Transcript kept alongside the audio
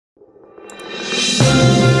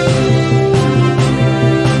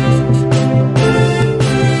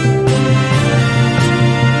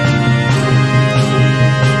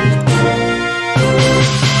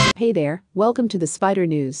Hey there, welcome to the Spider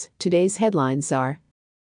News. Today's headlines are: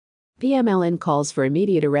 PMLN calls for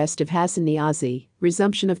immediate arrest of Hassan Niazi,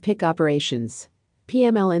 resumption of PIC operations.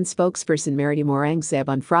 PMLN spokesperson Maryam Aurangzeb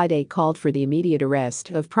on Friday called for the immediate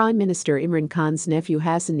arrest of Prime Minister Imran Khan's nephew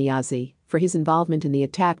Hassan Niazi for his involvement in the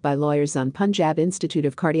attack by lawyers on Punjab Institute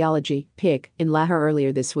of Cardiology, PIC, in Lahore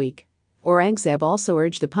earlier this week. Aurangzeb also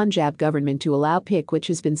urged the Punjab government to allow PIC, which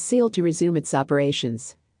has been sealed, to resume its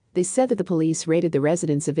operations. They said that the police raided the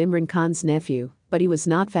residence of Imran Khan's nephew, but he was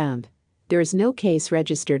not found. There is no case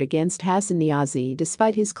registered against Hassan Niazi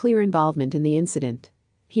despite his clear involvement in the incident.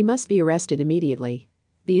 He must be arrested immediately.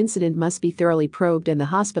 The incident must be thoroughly probed and the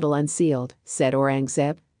hospital unsealed, said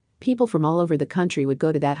Aurangzeb. People from all over the country would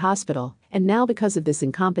go to that hospital, and now because of this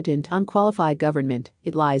incompetent, unqualified government,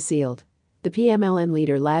 it lies sealed. The PMLN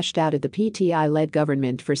leader lashed out at the PTI-led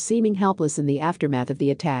government for seeming helpless in the aftermath of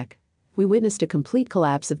the attack. We witnessed a complete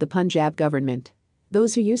collapse of the Punjab government.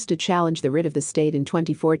 Those who used to challenge the writ of the state in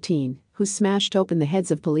 2014, who smashed open the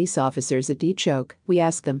heads of police officers at D Chowk, we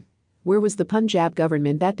asked them, where was the Punjab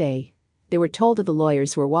government that day? They were told that the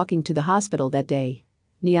lawyers were walking to the hospital that day.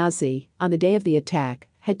 Niazi, on the day of the attack,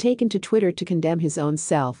 had taken to Twitter to condemn his own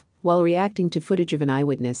self, while reacting to footage of an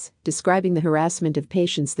eyewitness, describing the harassment of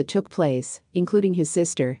patients that took place, including his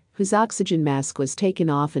sister, whose oxygen mask was taken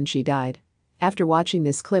off and she died. After watching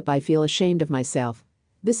this clip, I feel ashamed of myself.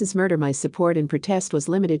 This is murder. My support and protest was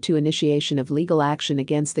limited to initiation of legal action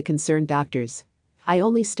against the concerned doctors. I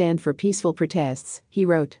only stand for peaceful protests, he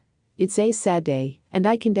wrote. It's a sad day, and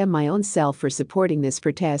I condemn my own self for supporting this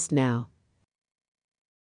protest now.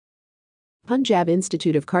 Punjab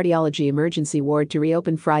Institute of Cardiology emergency ward to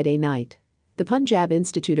reopen Friday night. The Punjab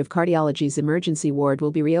Institute of Cardiology's emergency ward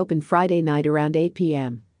will be reopened Friday night around 8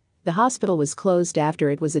 p.m. The hospital was closed after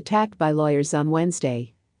it was attacked by lawyers on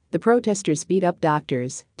Wednesday. The protesters beat up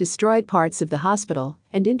doctors, destroyed parts of the hospital,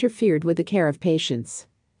 and interfered with the care of patients.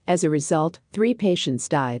 As a result, 3 patients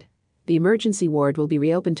died. The emergency ward will be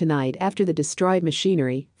reopened tonight after the destroyed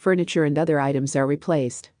machinery, furniture and other items are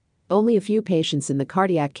replaced. Only a few patients in the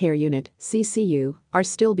Cardiac Care Unit, CCU, are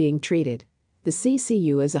still being treated. The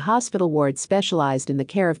CCU is a hospital ward specialized in the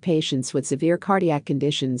care of patients with severe cardiac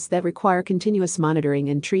conditions that require continuous monitoring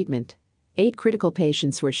and treatment. 8 critical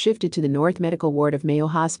patients were shifted to the North Medical Ward of Mayo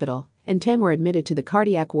Hospital, and 10 were admitted to the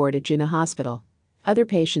cardiac ward at Jinnah Hospital. Other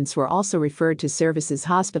patients were also referred to Services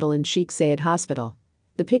Hospital and Sheikh Zayed Hospital.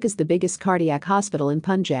 The PIC is the biggest cardiac hospital in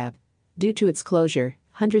Punjab. Due to its closure,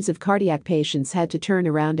 hundreds of cardiac patients had to turn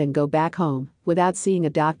around and go back home without seeing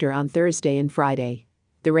a doctor on Thursday and Friday.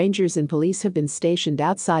 The Rangers and police have been stationed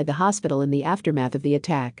outside the hospital in the aftermath of the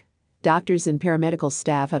attack. Doctors and paramedical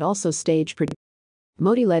staff had also staged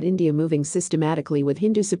Modi-led India moving systematically with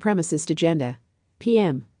Hindu supremacist agenda.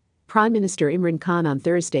 PM. Prime Minister Imran Khan on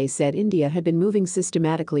Thursday said India had been moving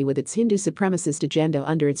systematically with its Hindu supremacist agenda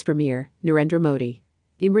under its premier, Narendra Modi.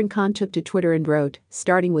 Imran Khan took to Twitter and wrote,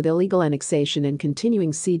 starting with illegal annexation and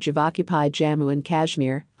continuing siege of occupied Jammu and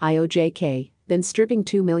Kashmir, IOJK, then stripping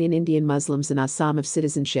 2 million Indian Muslims in Assam of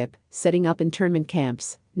citizenship, setting up internment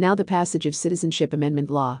camps, now the passage of Citizenship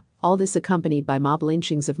Amendment Law, all this accompanied by mob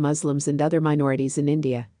lynchings of Muslims and other minorities in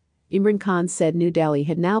India. Imran Khan said New Delhi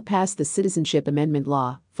had now passed the Citizenship Amendment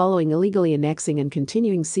Law, following illegally annexing and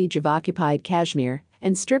continuing siege of occupied Kashmir,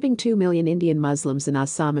 and stripping 2 million Indian Muslims in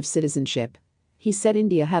Assam of citizenship. He said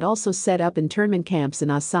India had also set up internment camps in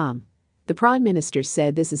Assam. The Prime Minister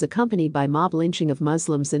said this is accompanied by mob lynching of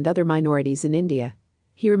Muslims and other minorities in India.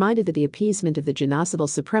 He reminded that the appeasement of the genocidal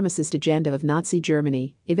supremacist agenda of Nazi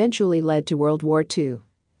Germany eventually led to World War II.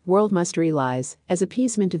 World must realize, as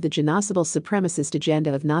appeasement of the genocidal supremacist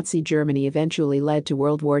agenda of Nazi Germany eventually led to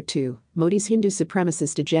World War II, Modi's Hindu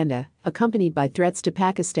supremacist agenda, accompanied by threats to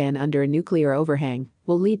Pakistan under a nuclear overhang,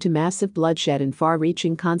 will lead to massive bloodshed and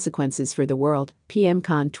far-reaching consequences for the world, PM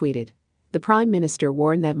Khan tweeted. The Prime Minister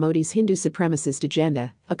warned that Modi's Hindu supremacist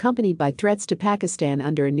agenda, accompanied by threats to Pakistan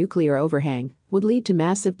under a nuclear overhang, would lead to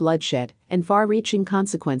massive bloodshed and far-reaching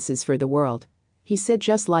consequences for the world. He said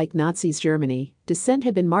just like Nazi's Germany, dissent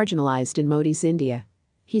had been marginalized in Modi's India.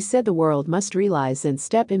 He said the world must realize and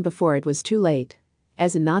step in before it was too late.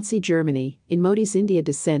 As in Nazi Germany, in Modi's India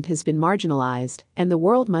dissent has been marginalized, and the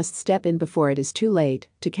world must step in before it is too late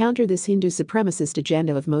to counter this Hindu supremacist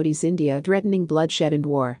agenda of Modi's India threatening bloodshed and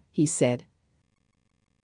war, he said.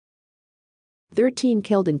 13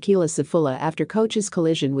 killed in Kila Safula after coach's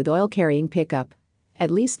collision with oil-carrying pickup. At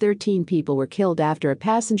least 13 people were killed after a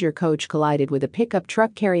passenger coach collided with a pickup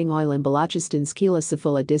truck carrying oil in Balochistan's Kila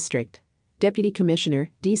Safula district. Deputy Commissioner,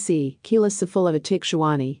 D.C., Kila Safulovatik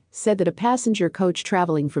Shawani, said that a passenger coach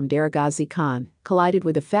traveling from Dera Ghazi Khan collided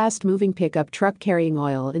with a fast-moving pickup truck carrying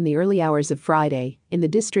oil in the early hours of Friday in the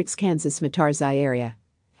district's Kansas Matarzai area.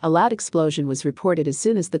 A loud explosion was reported as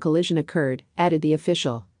soon as the collision occurred, added the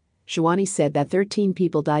official. Shawani said that 13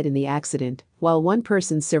 people died in the accident, while one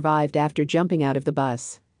person survived after jumping out of the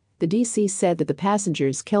bus. The DC said that the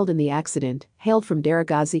passengers killed in the accident hailed from Dera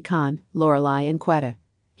Ghazi Khan, Loralai and Quetta.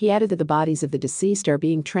 He added that the bodies of the deceased are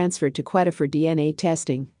being transferred to Quetta for DNA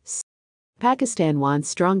testing. Pakistan wants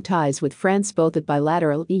strong ties with France both at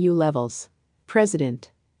bilateral EU levels.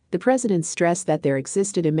 The president stressed that there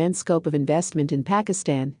existed immense scope of investment in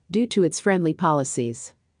Pakistan due to its friendly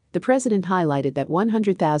policies. The president highlighted that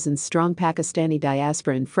 100,000-strong Pakistani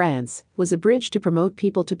diaspora in France was a bridge to promote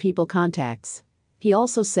people-to-people contacts. He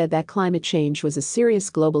also said that climate change was a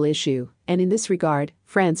serious global issue, and in this regard,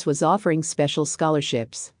 France was offering special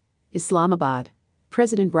scholarships. Islamabad.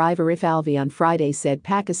 President Raif Alvi on Friday said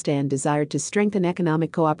Pakistan desired to strengthen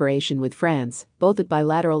economic cooperation with France, both at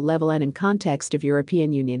bilateral level and in context of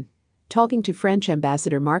European Union. Talking to French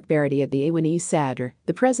Ambassador Marc Barity at the Awani Sadr,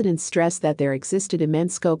 the president stressed that there existed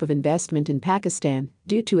immense scope of investment in Pakistan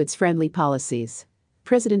due to its friendly policies.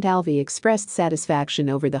 President Alvi expressed satisfaction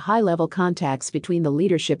over the high-level contacts between the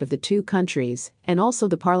leadership of the two countries and also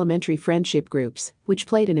the parliamentary friendship groups, which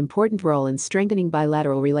played an important role in strengthening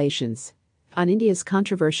bilateral relations. On India's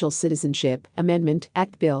controversial Citizenship Amendment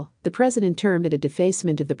Act bill, the president termed it a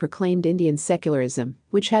defacement of the proclaimed Indian secularism,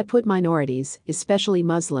 which had put minorities, especially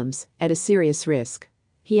Muslims, at a serious risk.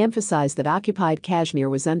 He emphasized that occupied Kashmir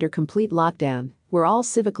was under complete lockdown, where all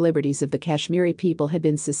civic liberties of the Kashmiri people had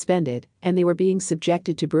been suspended, and they were being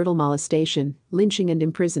subjected to brutal molestation, lynching and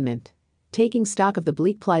imprisonment. Taking stock of the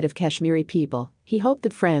bleak plight of Kashmiri people, he hoped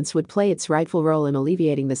that France would play its rightful role in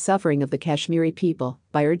alleviating the suffering of the Kashmiri people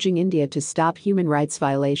by urging India to stop human rights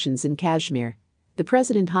violations in Kashmir. The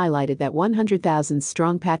president highlighted that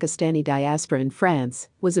 100,000-strong Pakistani diaspora in France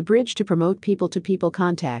was a bridge to promote people-to-people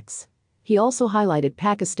contacts. He also highlighted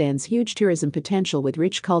Pakistan's huge tourism potential with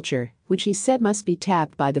rich culture, which he said must be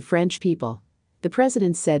tapped by the French people. The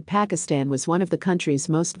president said Pakistan was one of the countries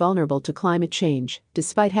most vulnerable to climate change,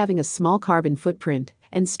 despite having a small carbon footprint,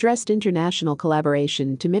 and stressed international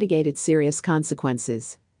collaboration to mitigate its serious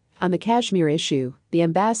consequences. On the Kashmir issue, the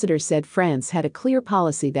ambassador said France had a clear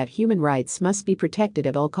policy that human rights must be protected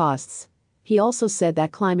at all costs. He also said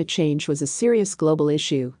that climate change was a serious global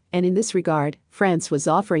issue, and in this regard, France was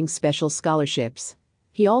offering special scholarships.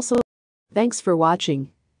 Thanks for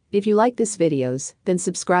watching. If you like this videos, then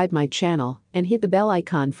subscribe my channel and hit the bell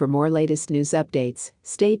icon for more latest news updates.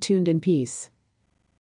 Stay tuned and peace.